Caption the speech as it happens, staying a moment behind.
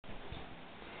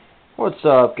What's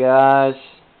up, guys?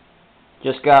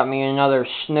 Just got me another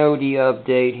Snody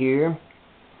update here.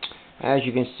 As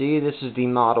you can see, this is the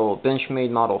model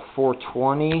Benchmade model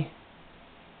 420.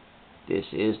 This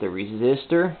is the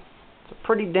Resistor. It's a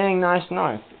pretty dang nice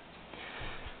knife.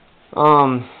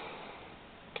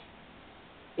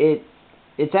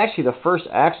 It's actually the first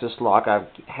axis lock I've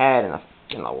had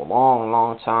in a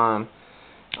long time.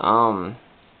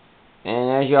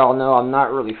 And as y'all know, I'm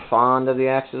not really fond of the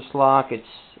axis lock.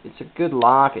 It's a good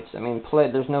lock.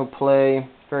 There's no play,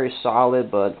 very solid,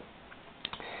 but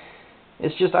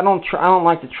it's just I don't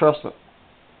like to trust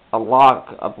a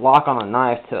block on a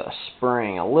knife to a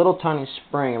spring, a little tiny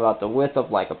spring about the width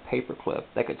of like a paper clip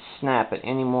that could snap at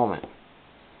any moment.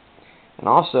 And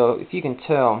also, if you can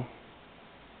tell,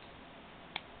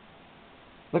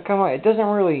 look how much it doesn't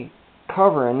really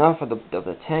cover enough of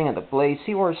the tang of the blade.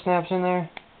 See where it snaps in there?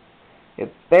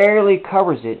 It barely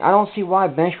covers it. I don't see why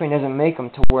Benchmade doesn't make them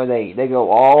to where they go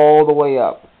all the way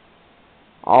up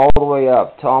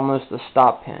to almost the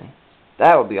stop pin.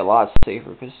 That would be a lot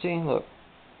safer. Because see, look,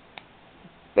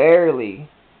 barely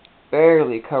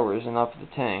covers enough of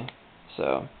the tang.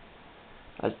 So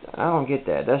I don't get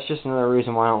that. That's just another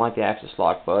reason why I don't like the axis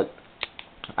lock. But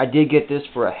I did get this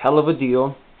for a hell of a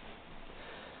deal.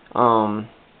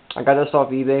 I got this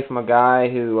off eBay from a guy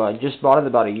who just bought it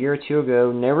about a year or two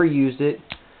ago, never used it,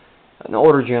 an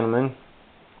older gentleman,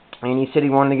 and he said he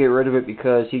wanted to get rid of it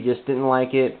because he just didn't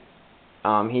like it.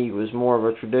 He was more of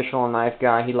a traditional knife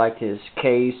guy. He liked his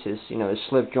case, his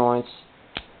slip joints,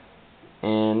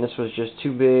 and this was just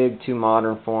too big, too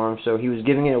modern for him, so he was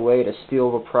giving it away at a steal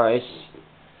of a price.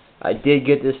 I did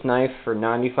get this knife for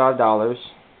 $95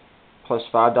 plus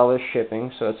 $5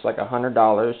 shipping, so it's like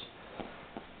 $100.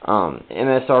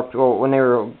 MSRP, well, when they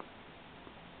were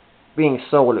being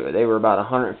sold, they were about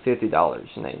 $150,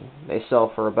 and they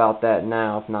sell for about that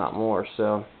now, if not more.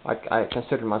 So I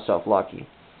considered myself lucky.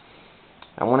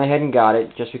 I went ahead and got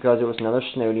it just because it was another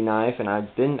Snody knife, and I've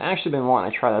actually been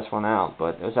wanting to try this one out,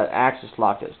 but it was that axis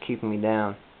lock that was keeping me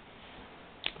down.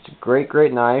 It's a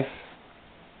great knife.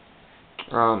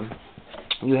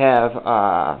 You have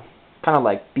kind of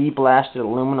like bee-blasted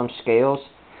aluminum scales.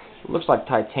 It looks like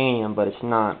titanium, but it's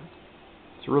not.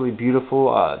 It's really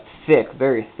beautiful, thick,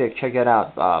 very thick. Check that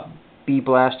out.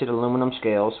 Bee-blasted aluminum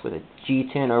scales with a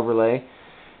G10 overlay.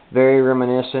 Very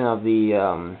reminiscent of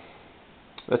the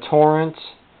Torrent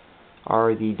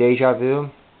or the Deja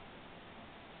Vu.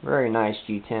 Very nice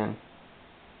G10.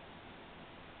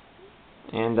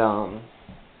 And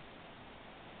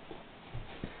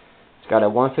it's got a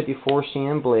 154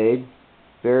 cm blade.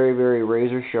 Very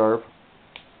razor sharp.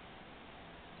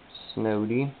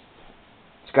 Snody.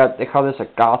 They call this a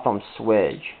Gotham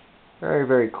Swedge.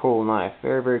 Very cool knife.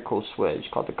 Very cool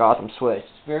swedge called the Gotham Swedge. It's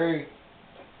very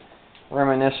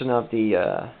reminiscent of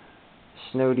the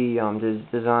Snody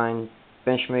design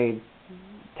Benchmade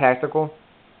Tactical.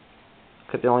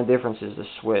 Except the only difference is the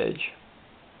swedge.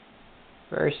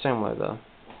 Very similar though.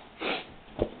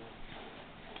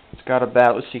 It's got a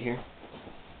bat. Let's see here.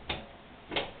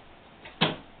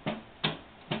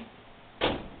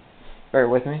 Bear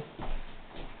with me.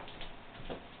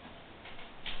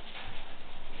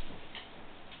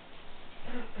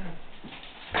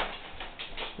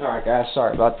 Alright guys,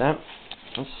 sorry about that.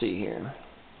 Let's see here.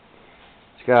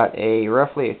 It's got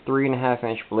roughly a 3.5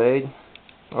 inch blade.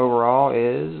 Overall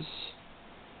is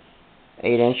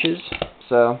 8 inches.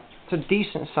 So it's a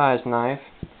decent sized knife.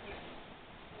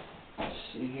 Let's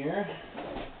see here.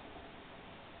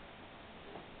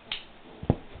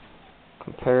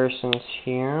 Comparisons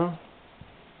here.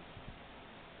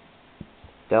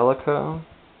 Delico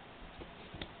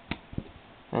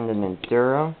and an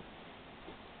Enduro.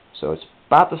 So it's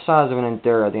about the size of an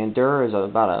Enduro. The Enduro is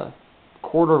about a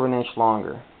 1/4 of an inch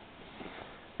longer.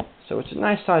 So it's a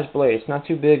nice sized blade. It's not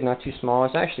too big, not too small.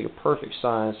 It's actually a perfect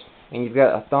size. And you've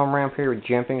got a thumb ramp here with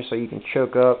jimping so you can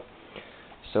choke up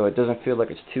so it doesn't feel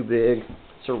like it's too big.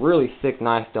 It's a really thick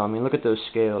knife though. I mean, look at those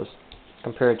scales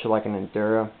compared to like an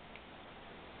Enduro.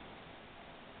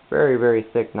 Very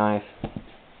thick knife.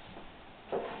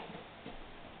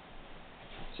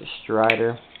 It's a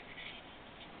Strider.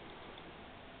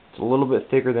 It's a little bit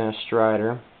thicker than a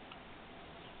Strider.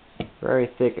 Very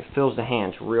thick. It fills the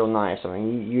hands real nice. I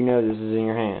mean, you know this is in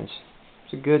your hands.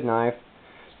 It's a good knife.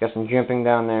 It's got some jimping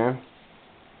down there.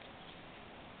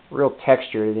 Real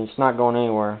textured. It's not going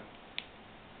anywhere.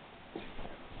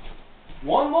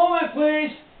 One moment,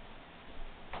 please.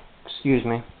 Excuse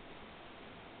me.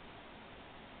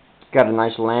 Got a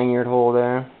nice lanyard hole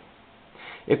there.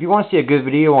 If you want to see a good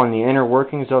video on the inner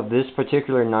workings of this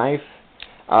particular knife,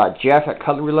 Jeff at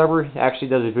Cutlery Lover actually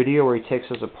does a video where he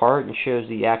takes us apart and shows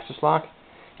the axis lock.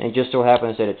 And it just so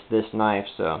happens that it's this knife,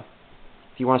 so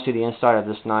if you want to see the inside of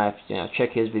this knife, you know,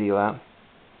 check his video out.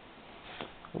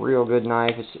 Real good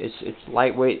knife. It's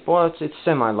lightweight. Well, it's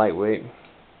semi lightweight.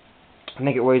 I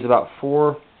think it weighs about a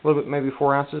little bit, maybe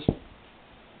 4 ounces.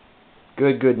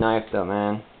 Good knife though,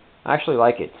 man. I actually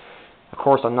like it. Of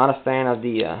course, I'm not a fan of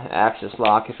the axis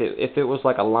lock. If it was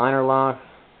like a liner lock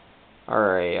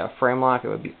or a frame lock, it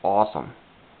would be awesome.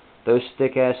 Those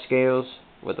thick ass scales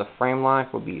with a frame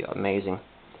lock would be amazing.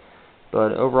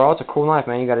 But overall, it's a cool knife,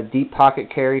 man. You got a deep pocket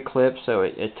carry clip, so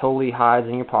it totally hides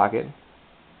in your pocket.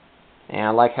 And I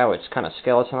like how it's kind of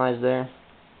skeletonized there,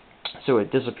 so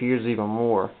it disappears even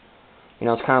more. You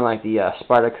know, it's kind of like the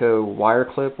Spyderco wire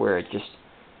clip, where it just,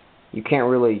 you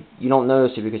don't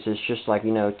notice it because it's just like,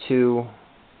 you know, two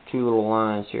little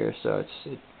lines here, so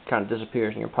it kind of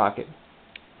disappears in your pocket.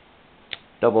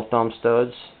 Double thumb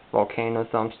studs, volcano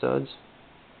thumb studs.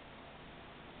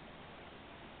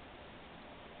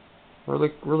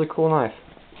 Really cool knife.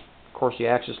 Of course, the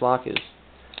axis lock is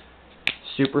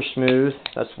super smooth.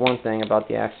 That's one thing about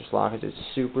the axis lock, is it's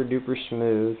super duper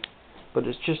smooth, but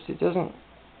it's just it doesn't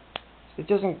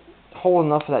hold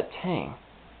enough of that tang.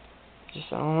 I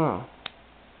don't know.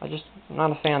 I'm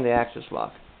not a fan of the axis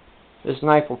lock. This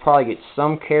knife will probably get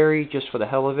some carry just for the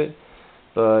hell of it,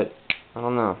 but I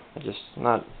don't know.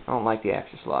 I don't like the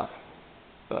axis lock.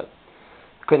 But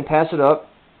I couldn't pass it up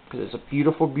because it's a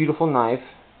beautiful knife.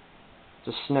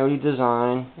 It's a Snody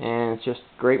design, and it's just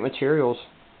great materials.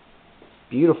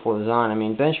 Beautiful design. I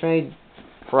mean, Benchmade,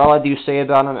 for all I do say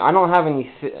about them, I don't have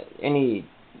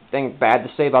anything bad to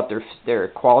say about their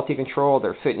quality control,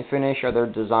 their fit and finish, or their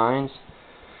designs.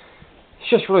 It's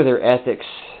just really their ethics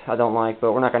I don't like,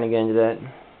 but we're not going to get into that.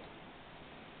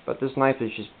 But this knife is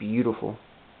just beautiful.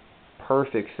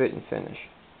 Perfect fit and finish.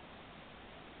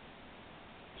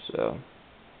 So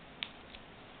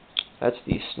that's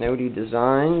the Snody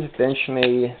designed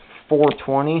Benchmade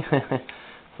 420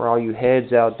 for all you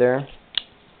heads out there.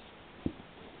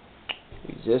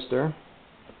 Resistor.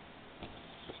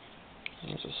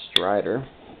 There's a Strider.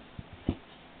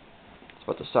 It's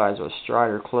about the size of a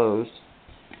Strider closed.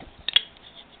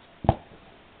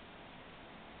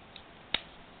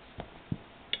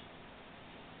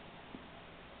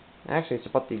 Actually, it's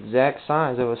about the exact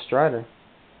size of a Strider.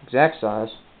 Exact size.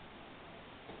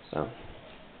 So,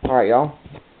 alright, y'all.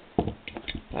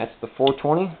 That's the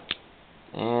 420.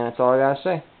 And that's all I gotta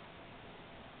say.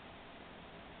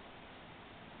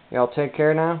 Y'all take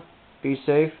care now. Be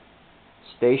safe.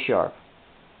 Stay sharp.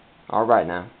 Alright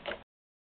now.